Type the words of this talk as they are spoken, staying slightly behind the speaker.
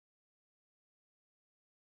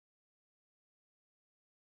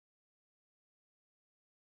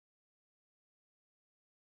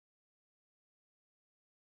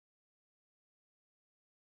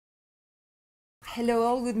Hello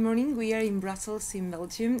all, good morning. We are in Brussels in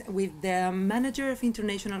Belgium with the Manager of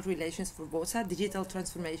International Relations for BOSA, Digital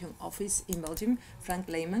Transformation Office in Belgium, Frank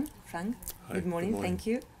Leyman. Frank, Hi, good morning, good morning. thank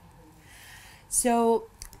you. So,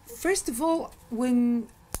 first of all, when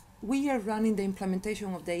we are running the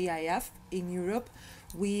implementation of the EIF in Europe,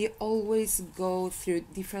 we always go through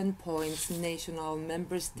different points, national,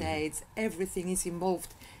 member states, everything is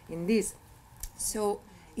involved in this. So,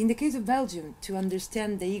 in the case of Belgium, to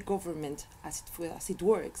understand the e-government as it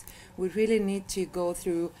works, we really need to go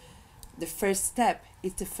through the first step,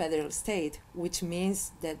 it's the federal state, which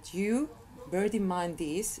means that you bear in mind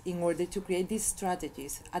this in order to create these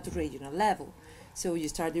strategies at the regional level. So you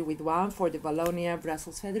started with one for the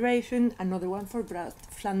Wallonia-Brussels Federation, another one for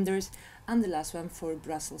Flanders, and the last one for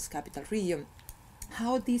Brussels Capital Region.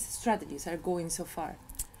 How these strategies are going so far?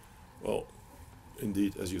 Well,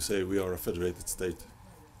 indeed, as you say, we are a federated state,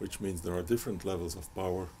 which means there are different levels of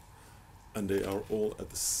power, and they are all at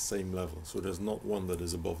the same level. So there's not one that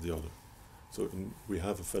is above the other. So we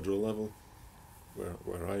have a federal level,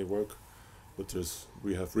 where I work, but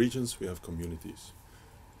we have regions, we have communities.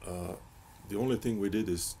 The only thing we did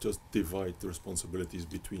is just divide the responsibilities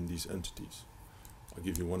between these entities. I'll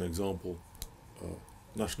give you one example.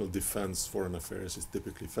 National defense, foreign affairs is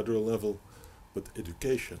typically federal level, but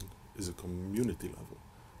education is a community level.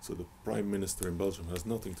 So the Prime Minister in Belgium has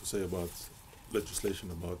nothing to say about legislation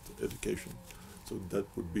about education. So that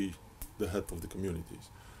would be the head of the communities.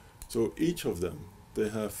 So each of them, they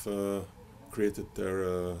have created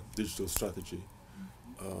their digital strategy.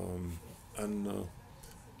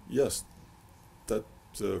 Yes, that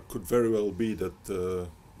could very well be that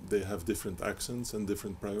they have different accents and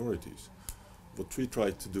different priorities. What we try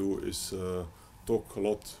to do is talk a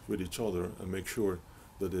lot with each other and make sure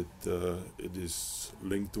that it is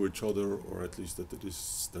linked to each other, or at least that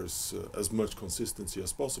there's as much consistency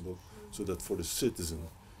as possible, so that for the citizen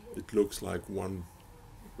it looks like one,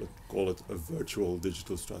 let's call it a virtual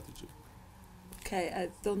digital strategy. Okay,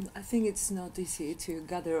 I think it's not easy to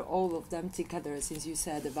gather all of them together, since you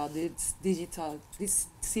said about this digital, this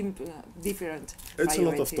simple, different It's priorities. a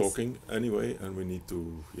lot of talking anyway, and we need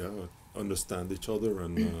to understand each other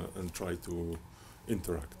and try to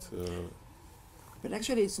interact. But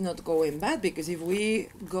actually it's not going bad, because if we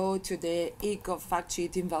go to the e-gov fact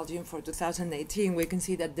sheet in Belgium for 2018, we can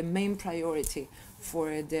see that the main priority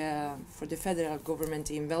for the federal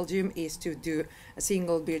government in Belgium is to do a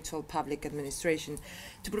single virtual public administration,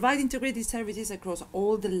 to provide integrated services across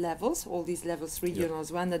all the levels, all these levels,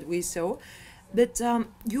 regionals, one that we saw. But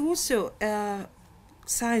you also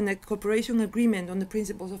signed a cooperation agreement on the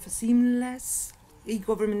principles of a seamless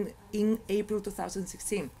e-government in April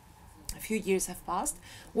 2016. A few years have passed.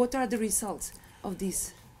 What are the results of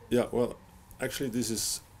this? Yeah, well, actually this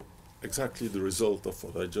is exactly the result of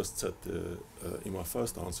what I just said in my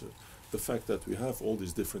first answer. The fact that we have all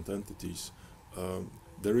these different entities,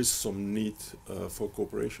 there is some need for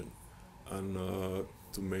cooperation and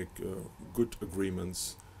to make good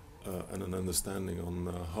agreements and an understanding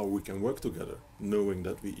on how we can work together, knowing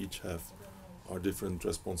that we each have our different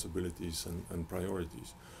responsibilities and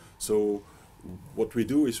priorities. So what we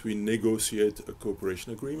do is we negotiate a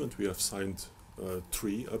cooperation agreement. We have signed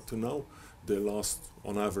 3 up to now. They last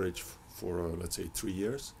on average for let's say 3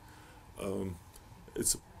 years.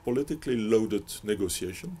 It's a politically loaded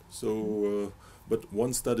negotiation. So, but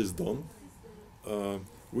once that is done,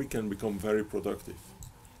 we can become very productive.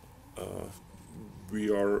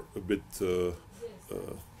 We are a bit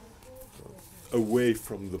away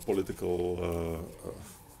from the political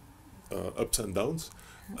ups and downs.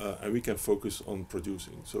 And we can focus on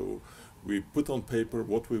producing. So we put on paper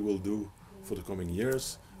what we will do for the coming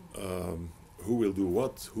years, who will do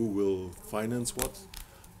what, who will finance what,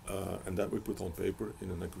 and that we put on paper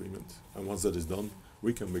in an agreement. And once that is done,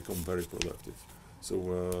 we can become very productive.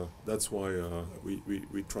 So that's why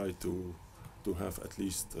we try to have at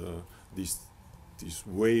least this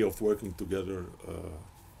way of working together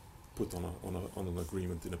put on an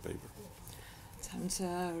agreement in a paper. Sounds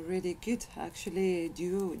really good. Actually,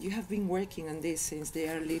 you have been working on this since the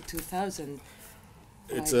early 2000s.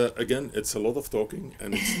 It's again, it's a lot of talking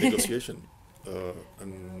and it's negotiation,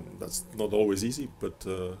 and that's not always easy. But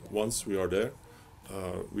once we are there,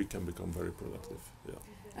 we can become very productive. Yeah.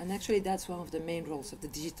 And actually, that's one of the main roles of the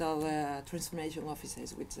digital transformation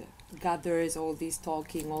offices, which gathers all this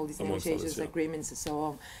talking, all these negotiations, agreements, and so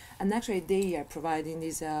on. And actually, they are providing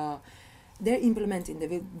this. They're implementing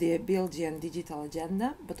the Belgian digital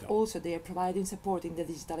agenda, but also they are providing support in the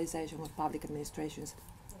digitalization of public administrations.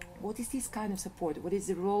 What is this kind of support? What is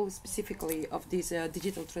the role specifically of this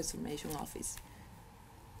digital transformation office?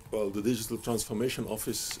 Well, the digital transformation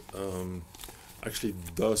office actually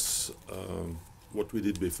does what we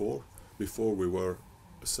did before. Before we were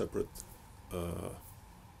a separate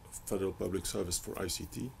federal public service for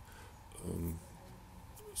ICT.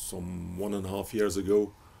 Some 1.5 years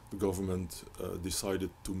ago, the government decided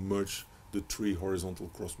to merge the 3 horizontal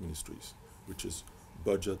cross ministries, which is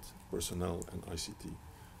budget, personnel, and ICT,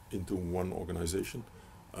 into one organization.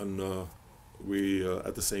 And we,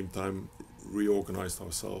 at the same time, reorganized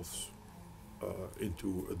ourselves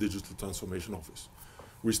into a digital transformation office.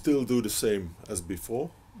 We still do the same as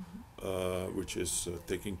before, which is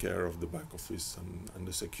taking care of the back office and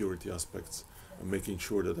the security aspects, and making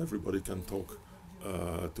sure that everybody can talk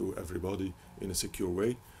to everybody in a secure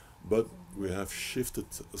way. But we have shifted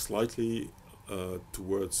slightly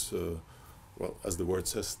towards, well, as the word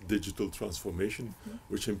says, digital transformation,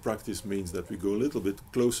 which in practice means that we go a little bit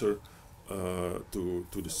closer to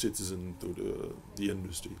the citizen, to the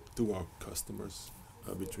industry, to our customers,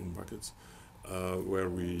 between brackets, where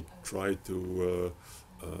we try to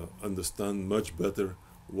understand much better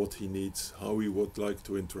what he needs, how he would like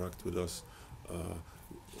to interact with us.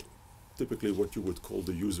 Typically what you would call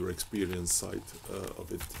the user experience side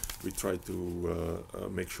of it. We try to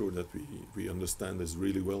make sure that we understand this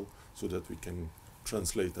really well, so that we can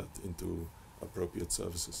translate that into appropriate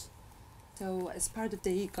services. So, as part of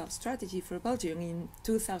the e-gov strategy for Belgium in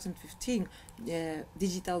 2015,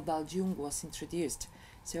 Digital Belgium was introduced.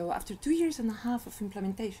 So, after 2.5 years of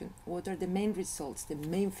implementation, what are the main results, the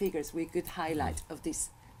main figures we could highlight of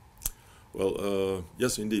this? Well,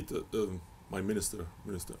 yes, indeed. My Minister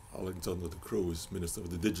Alexander De Croo, is Minister of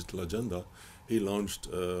the Digital Agenda. He launched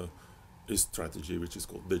his strategy, which is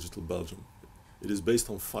called Digital Belgium. It is based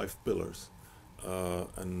on 5 pillars,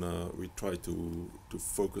 and we try to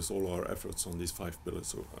focus all our efforts on these 5 pillars.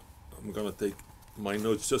 So I'm gonna take my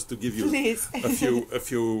notes just to give you a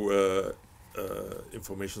few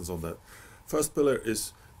informations on that. First pillar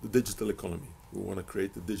is the digital economy. We want to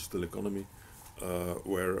create a digital economy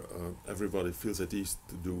where everybody feels at ease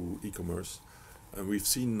to do e-commerce, and we've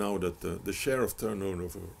seen now that the share of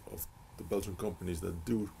turnover of the Belgian companies that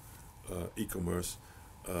do e-commerce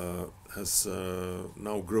has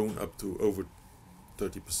now grown up to over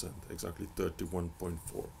 30%, exactly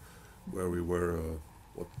 31.4%, where we were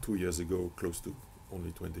 2 years ago close to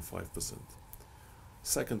only 25%.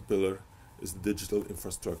 Second pillar is the digital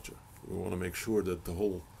infrastructure. We want to make sure that the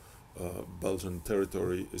whole Belgian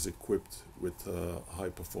territory is equipped with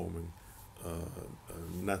high-performing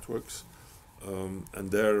networks, and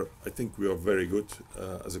there I think we are very good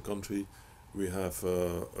as a country. We have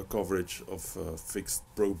a coverage of fixed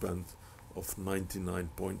broadband of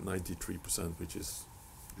 99.93%, which is,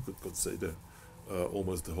 you could consider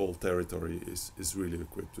almost the whole territory is really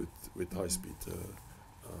equipped with high-speed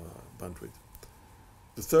bandwidth.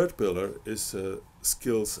 The third pillar is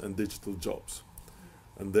skills and digital jobs.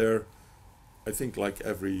 And there, I think like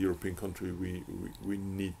every European country, we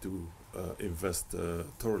need to invest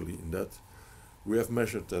thoroughly in that. We have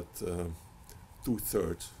measured that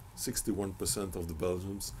 2/3, 61% of the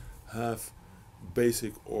Belgians have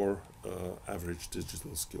basic or average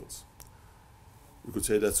digital skills. We could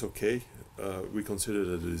say that's okay. We consider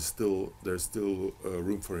that there's still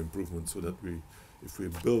room for improvement, so that if we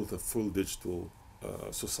build a full digital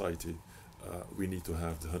society, we need to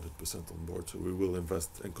have the 100% on board. So we will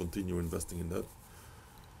invest and continue investing in that.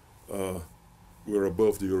 We're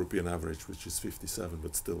above the European average, which is 57,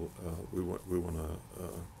 but still we want to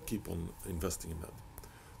keep on investing in that.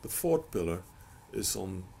 The fourth pillar is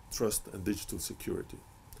on trust and digital security.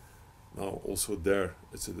 Now, also there,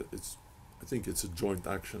 I think it's a joint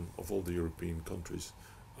action of all the European countries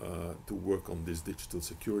to work on this digital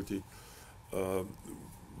security.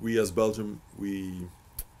 We as Belgium, we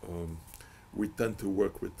tend to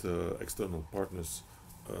work with external partners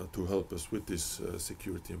to help us with this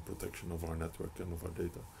security and protection of our network and of our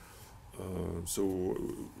data. So,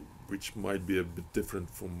 which might be a bit different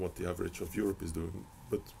from what the average of Europe is doing,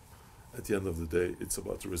 but at the end of the day, it's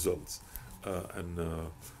about the results. And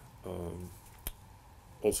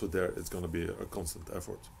also there, it's going to be a constant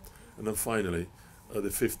effort. And then finally,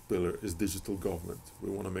 the fifth pillar is digital government. We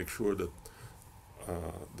want to make sure that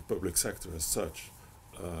the public sector as such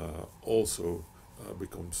also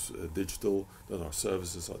becomes digital, that our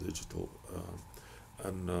services are digital,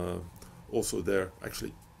 and also there,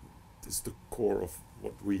 actually, it's the core of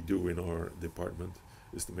what we do in our department,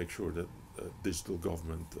 is to make sure that digital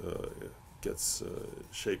government gets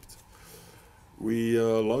shaped. We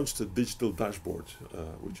launched a digital dashboard,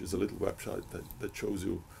 which is a little website that shows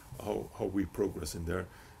you how we progress in there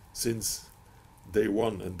since day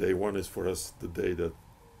one, and day one is for us the day that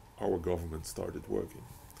our government started working.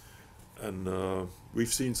 And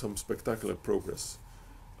we've seen some spectacular progress.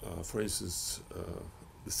 For instance,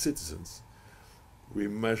 the citizens. We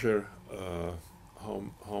measure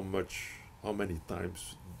how many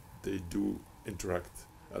times they do interact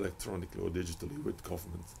electronically or digitally with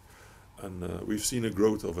government, and we've seen a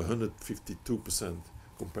growth of 152%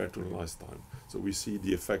 compared to the last time. So we see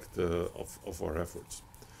the effect of our efforts.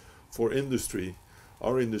 For industry,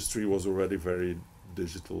 our industry was already very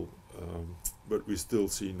digital, but we still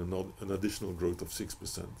seen an additional growth of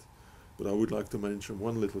 6%. But I would like to mention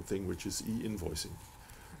one little thing, which is e-invoicing.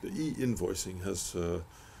 The e-invoicing has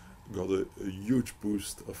got a huge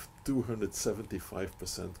boost of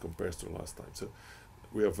 275% compared to last time. So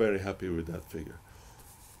we are very happy with that figure.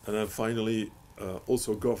 And then finally,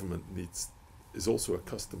 also government is also a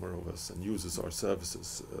customer of us and uses our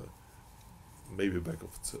services, maybe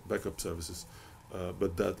backup services,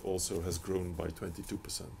 but that also has grown by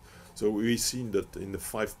 22%. So we've seen that in the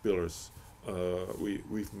 5 pillars,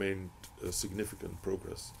 we've made significant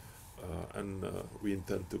progress, and we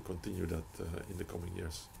intend to continue that in the coming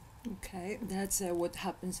years. Okay, that's what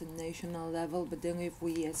happens at national level, but then if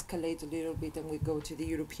we escalate a little bit and we go to the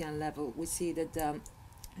European level, we see that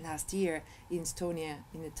last year in Estonia,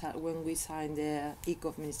 when we signed the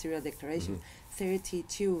ECOF Ministerial Declaration,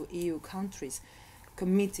 32 EU countries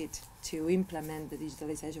committed to implement the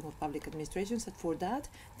digitalization of public administrations, and for that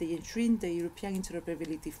they enshrined the European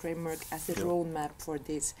Interoperability Framework as the roadmap for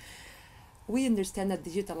this. We understand that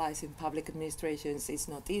digitalizing public administrations is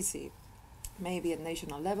not easy. Maybe at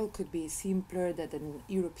national level could be simpler than at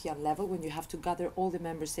European level, when you have to gather all the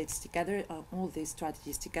member states together, all these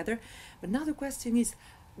strategies together. But now the question is,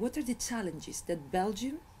 what are the challenges that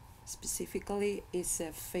Belgium specifically is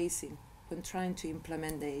facing when trying to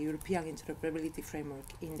implement the European Interoperability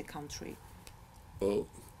Framework in the country? Well,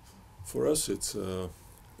 for us it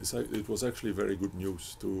was actually very good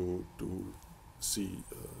news to see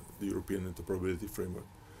the European Interoperability Framework.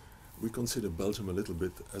 We consider Belgium a little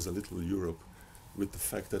bit as a little Europe. With the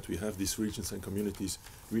fact that we have these regions and communities,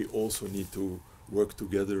 we also need to work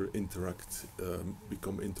together, interact,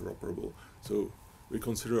 become interoperable. So we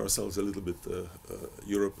consider ourselves a little bit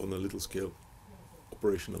Europe on a little scale,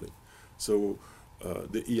 operationally. So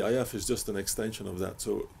the EIF is just an extension of that.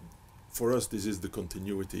 So for us, this is the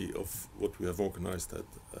continuity of what we have organized at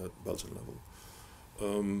Belgian level.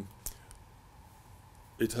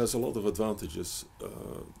 It has a lot of advantages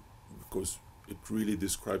because it really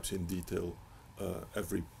describes in detail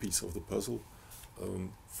every piece of the puzzle.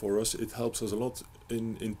 For us, it helps us a lot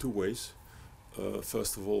in two ways.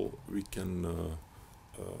 First of all, we can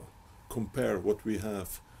compare what we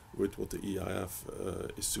have with what the EIF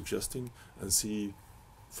is suggesting and see,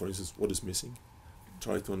 for instance, what is missing.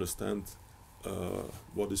 Try to understand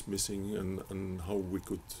what is missing and how we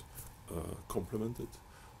could complement it.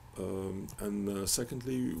 And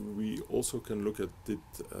secondly, we also can look at it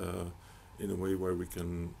in a way where we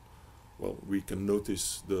can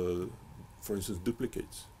notice for instance,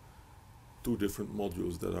 duplicates. Two different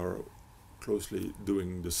modules that are closely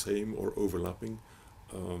doing the same or overlapping.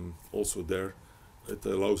 Also there, it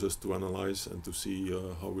allows us to analyze and to see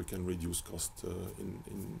how we can reduce cost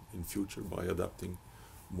in future by adapting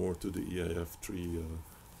more to the EIF 3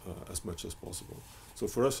 as much as possible. So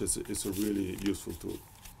for us, it's a really useful tool.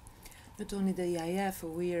 Not only the EIF,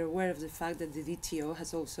 we are aware of the fact that the DTO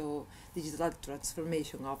has also, Digital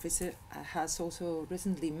Transformation Office, has also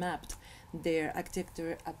recently mapped their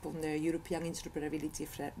architecture upon the European Interoperability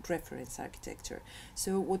Reference Architecture.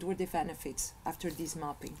 So what were the benefits after this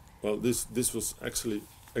mapping? Well, this was actually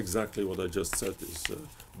exactly what I just said, is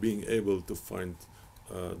being able to find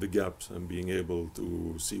the gaps and being able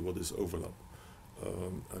to see what is overlap.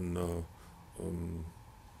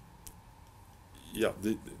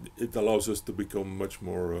 It allows us to become much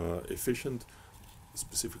more efficient,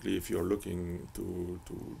 specifically if you're looking to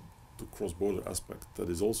cross-border aspect that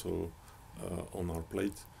is also on our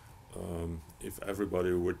plate. If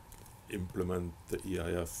everybody would implement the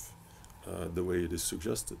EIF the way it is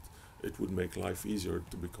suggested, it would make life easier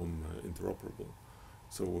to become interoperable.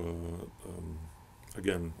 So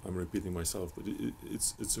again, I'm repeating myself, but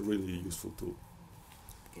it's a really useful tool.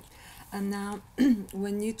 Okay. And now,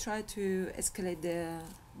 when you try to escalate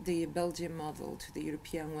the Belgian model to the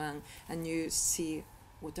European one, and you see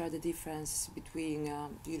what are the differences between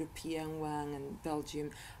the European one and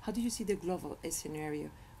Belgium, how do you see the global scenario?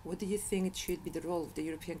 What do you think it should be the role of the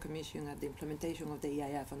European Commission at the implementation of the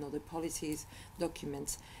EIF and other policies,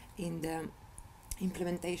 documents in the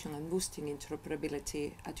implementation and boosting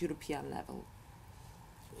interoperability at European level?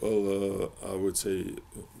 Well, I would say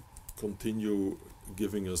continue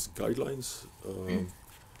giving us guidelines.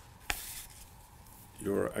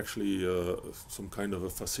 you're actually some kind of a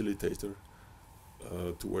facilitator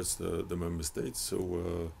towards the member states.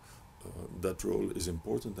 So that role is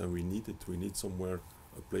important, and we need it. We need somewhere,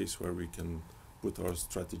 a place where we can put our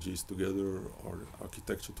strategies together, our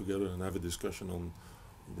architecture together, and have a discussion on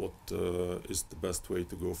what is the best way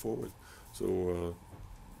to go forward. So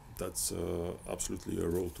that's absolutely a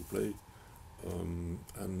role to play.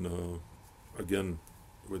 And again,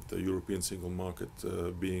 with the European single market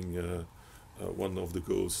being one of the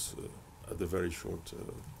goals at the very short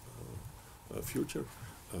future,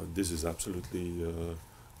 this is absolutely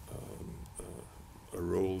a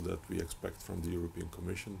role that we expect from the European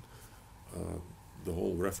Commission. The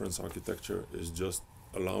whole reference architecture is just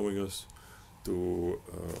allowing us to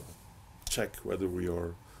check whether we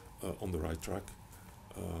are on the right track.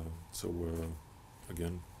 So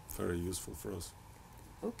again, very useful for us.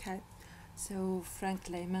 Okay, so Frank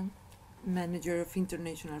Leyman, Manager of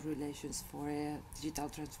International Relations for Digital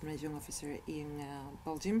Transformation Officer in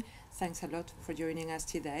Belgium, thanks a lot for joining us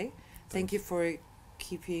today. Thank you for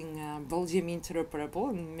keeping Belgium interoperable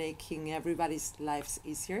and making everybody's lives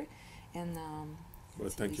easier. And well,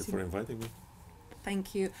 thank you for inviting me.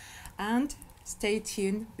 Thank you. And stay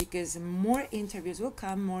tuned, because more interviews will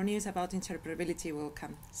come, more news about interoperability will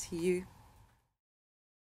come. See you.